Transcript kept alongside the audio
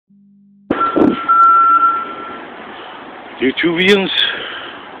YouTubians,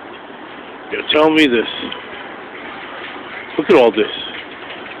 you're telling me this. Look at all this.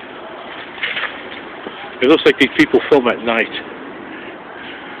 It looks like these people film at night.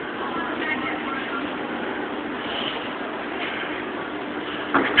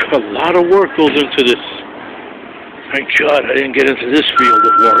 A lot of work goes into this. Thank God I didn't get into this field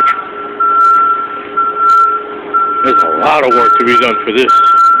of work. There's a lot of work to be done for this.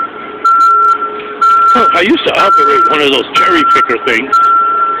 I used to operate one of those cherry picker things.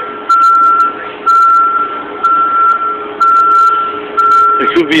 It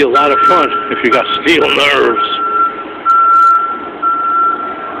could be a lot of fun if you got steel nerves.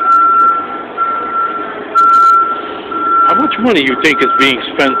 How much money you think is being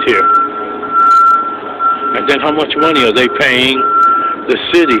spent here? And then how much money are they paying the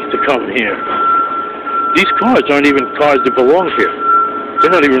city to come here? These cars aren't even cars that belong here. They're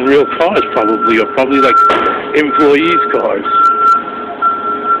not even real cars, probably, or probably like employees' cars.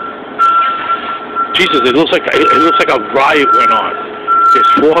 Jesus, it looks like a riot went on.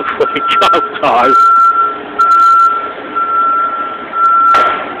 There's 4 cop cars.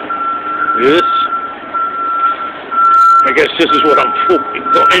 This, I guess, this is what I'm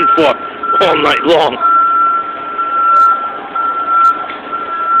going for all night long.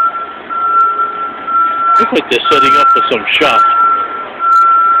 Looks like they're setting up for some shots.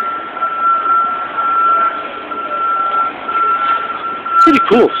 Pretty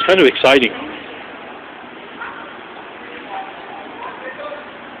cool. It's kind of exciting.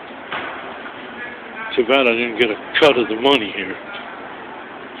 Too bad I didn't get a cut of the money here.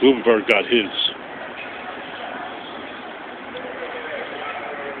 Bloomberg got his.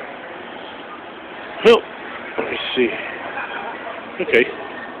 Well, let me see. Okay.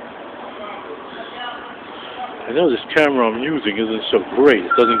 I know this camera I'm using isn't so great.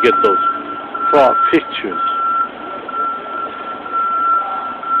 It doesn't get those far pictures.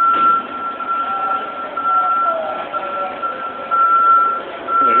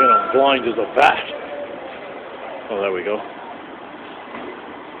 Again, I'm blind as a bat. Oh, there we go.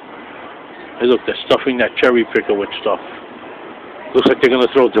 Hey, look, they're stuffing that cherry picker with stuff. Looks like they're going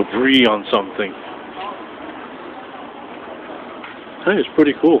to throw debris on something. Hey, it's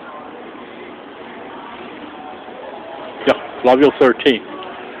pretty cool. Yeah, Flavio 13.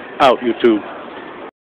 Out, YouTube.